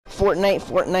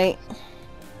Fortnite.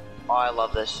 Oh, I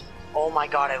love this. Oh my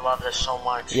god, I love this so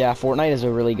much. Yeah, Fortnite is a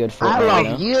really good Fortnite. I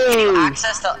love you.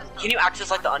 Can you access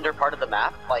like the under part of the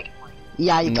map? Like,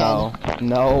 yeah, you can.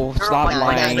 No, stop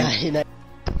lying.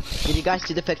 Did you guys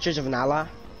see the pictures of Nala?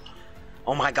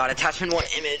 oh my god, attachment 1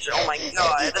 image. Oh my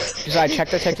god. Josiah, check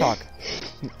the TikTok.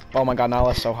 Oh my god,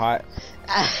 Nala's so hot.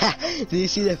 Did you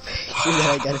see the picture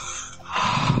that I got?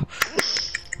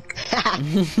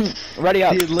 Ready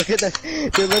up. Dude, look at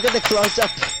the close up.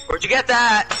 Where'd you get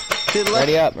that? Dude,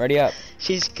 look. Ready up.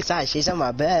 She's on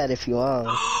my bed if you want.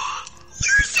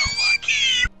 You're so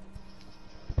lucky.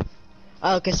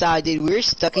 Oh, Kasai, dude, we're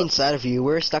stuck inside of you.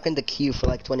 We're stuck in the queue for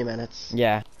like 20 minutes.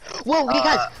 Yeah. Whoa, hey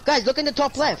guys, look in the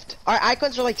top left. Our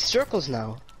icons are like circles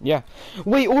now. Yeah.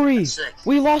 Wait, Ori,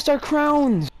 we lost our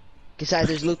crowns. Kasai,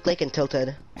 there's Loot Lake and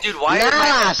Tilted. Dude, why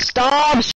Nah, stop!